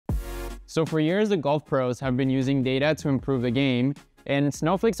So for years, the golf pros have been using data to improve the game, and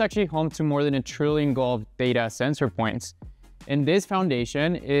Snowflake's actually home to more than 1 trillion golf data sensor points. And this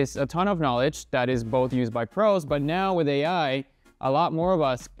foundation is a ton of knowledge that is both used by pros, but now with AI, a lot more of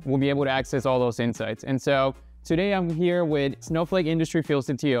us will be able to access all those insights. And so today I'm here with Snowflake Industry Field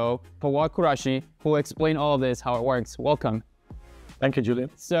CTO, Fawad Qureshi, who will explain all of this, how it works. Welcome. Thank you, Julian.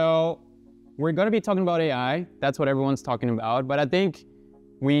 So we're going to be talking about AI. That's what everyone's talking about. But I think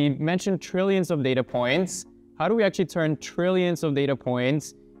we mentioned trillions of data points. How do we actually turn trillions of data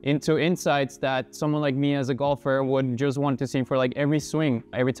points into insights that someone like me as a golfer would just want to see for like every swing,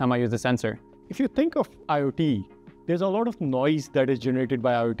 every time I use the sensor? If you think of IoT, there's a lot of noise that is generated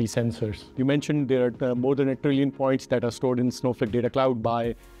by IoT sensors. You mentioned there are more than 1 trillion points that are stored in Snowflake Data Cloud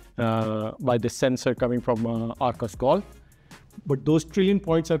by this sensor coming from Arccos Golf. But those trillion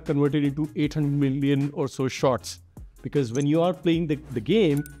points are converted into 800 million or so shots. Because when you are playing the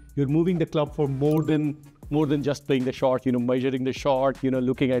game, you're moving the club for more than just playing the shot, measuring the shot,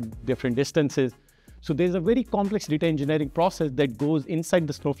 looking at different distances. So there's a very complex data engineering process that goes inside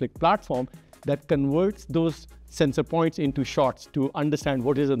the Snowflake platform that converts those sensor points into shots to understand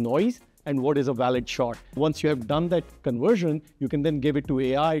what is a noise and what is a valid shot. Once you have done that conversion, you can then give it to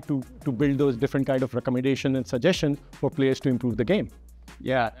AI to build those different kind of recommendations and suggestions for players to improve the game.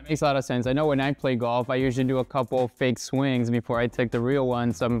 Yeah, that makes a lot of sense. I know when I play golf, I usually do a couple fake swings before I take the real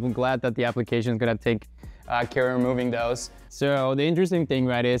one. So I'm glad that the application is going to take care of removing those. So the interesting thing,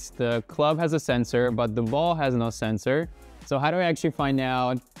 right, is the club has a sensor, but the ball has no sensor. So how do I actually find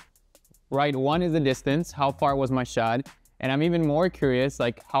out, right, one is the distance, how far was my shot? And I'm even more curious,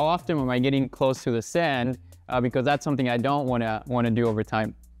 like how often am I getting close to the sand? Because that's something I don't want to do over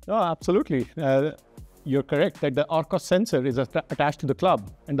time. Oh, absolutely. You're correct that the Arccos sensor is attached to the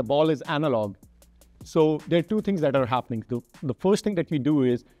club and the ball is analog. So there are two things that are happening. The first thing that we do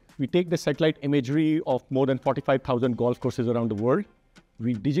is we take the satellite imagery of more than 45,000 golf courses around the world.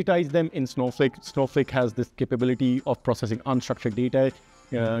 We digitize them in Snowflake. Snowflake has this capability of processing unstructured data,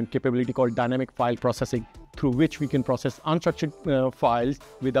 capability called dynamic file processing, through which we can process unstructured files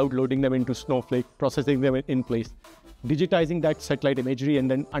without loading them into Snowflake, processing them in place, digitizing that satellite imagery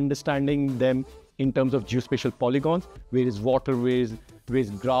and then understanding them in terms of geospatial polygons, where is water, where is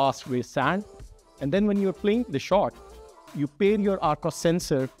grass, where is sand. And then when you're playing the shot, you pair your Arccos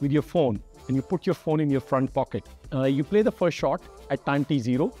sensor with your phone and you put your phone in your front pocket. You play the first shot at time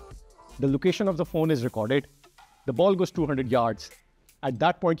t0. The location of the phone is recorded. The ball goes 200 yards. At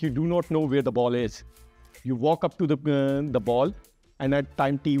that point, you do not know where the ball is. You walk up to the ball, and at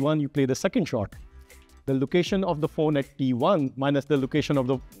time t1, you play the second shot. The location of the phone at t1 minus the location of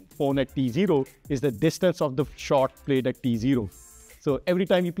the phone at t0 is the distance of the shot played at t0. So every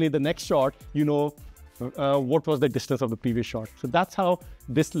time you play the next shot, you know what was the distance of the previous shot. So that's how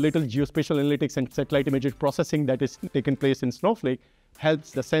this little geospatial analytics and satellite imagery processing that is taking place in Snowflake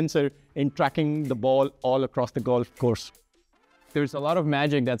helps the sensor in tracking the ball all across the golf course. There's a lot of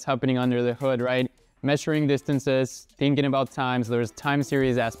magic that's happening under the hood, right? Measuring distances, thinking about times, there's time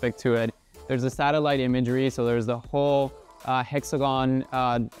series aspect to it. There's the satellite imagery, so there's the whole hexagon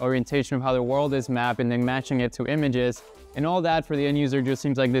orientation of how the world is mapped and then matching it to images. And all that for the end user just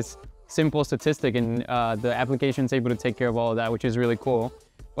seems like this simple statistic, and the application is able to take care of all of that, which is really cool.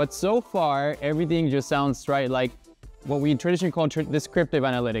 But so far, everything just sounds right like what we traditionally call descriptive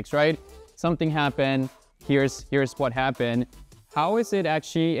analytics, right? Something happened, here's what happened. How is it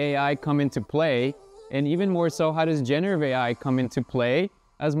actually AI come into play? And even more so, how does generative AI come into play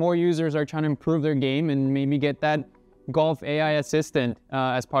as more users are trying to improve their game and maybe get that golf AI assistant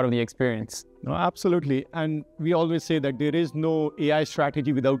as part of the experience? No, absolutely. And we always say that there is no AI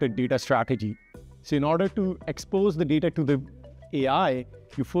strategy without a data strategy. So in order to expose the data to the AI,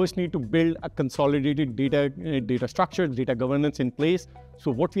 you first need to build a consolidated data structure, data governance in place.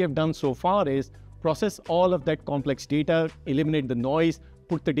 So what we have done so far is process all of that complex data, eliminate the noise,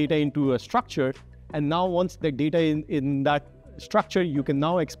 put the data into a structure. And now once the data in that structure, you can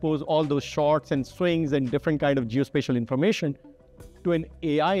now expose all those shots and swings and different kind of geospatial information to an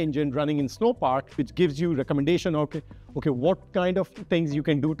AI engine running in Snowpark, which gives you recommendation, okay, what kind of things you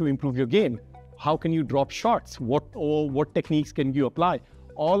can do to improve your game? How can you drop shots? What techniques can you apply?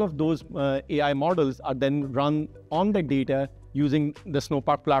 All of those AI models are then run on the data using the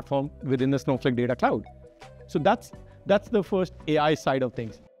Snowpark platform within the Snowflake Data Cloud. So that's the first AI side of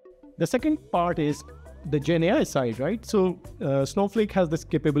things. The second part is the GenAI side, right? So Snowflake has this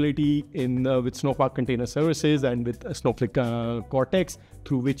capability with Snowpark Container Services and with Snowflake Cortex,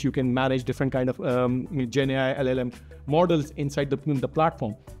 through which you can manage different kind of GenAI LLM models inside the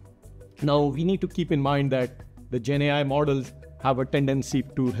platform. Now, we need to keep in mind that the GenAI models have a tendency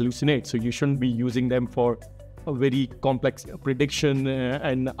to hallucinate. So you shouldn't be using them for a very complex prediction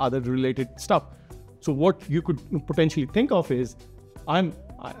and other related stuff. So what you could potentially think of is, I'm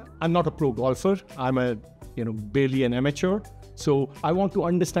not a pro golfer. I'm barely an amateur. So I want to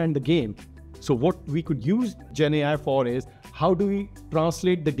understand the game. So what we could use GenAI for is, how do we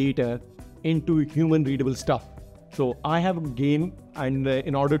translate the data into human readable stuff? So I have a game, and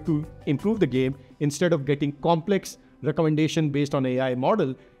in order to improve the game, instead of getting complex recommendation based on AI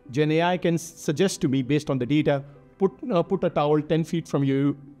model, GenAI can suggest to me based on the data, put a towel 10 feet from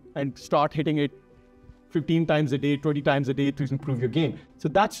you and start hitting it 15 times a day, 20 times a day to improve your game. So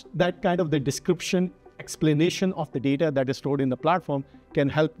that's that kind of the description, explanation of the data that is stored in the platform can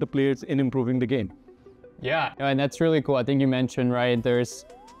help the players in improving the game. Yeah, and that's really cool. I think you mentioned, right, there's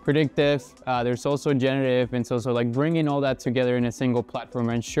predictive, there's also generative, and so like bringing all that together in a single platform.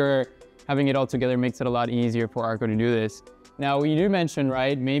 And sure, having it all together makes it a lot easier for Arccos to do this. Now, you do mention,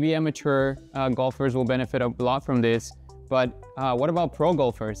 right, maybe amateur golfers will benefit a lot from this, but what about pro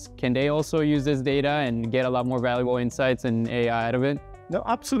golfers? Can they also use this data and get a lot more valuable insights and AI out of it? No,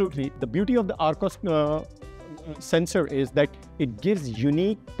 absolutely. The beauty of the Arccos sensor is that it gives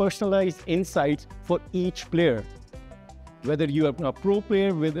unique, personalized insights for each player. Whether you are a pro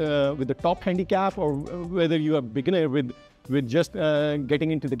player with the top handicap, or whether you are a beginner with just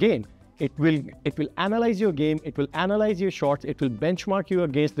getting into the game, it will analyze your game, it will analyze your shots, it will benchmark you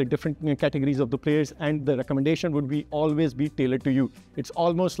against the different categories of the players, and the recommendation would always be tailored to you. It's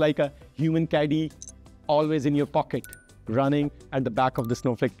almost like a human caddy always in your pocket, running at the back of the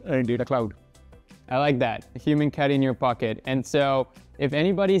Snowflake data cloud. I like that, a human caddy in your pocket. And so if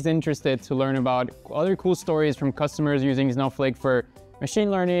anybody's interested to learn about other cool stories from customers using Snowflake for machine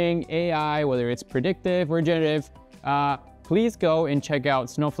learning, AI, whether it's predictive or generative, please go and check out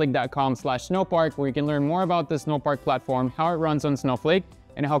snowflake.com/snowpark, where you can learn more about the Snowpark platform, how it runs on Snowflake,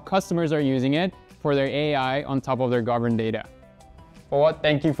 and how customers are using it for their AI on top of their governed data. Fawad,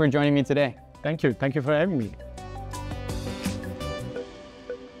 thank you for joining me today. Thank you. Thank you for having me.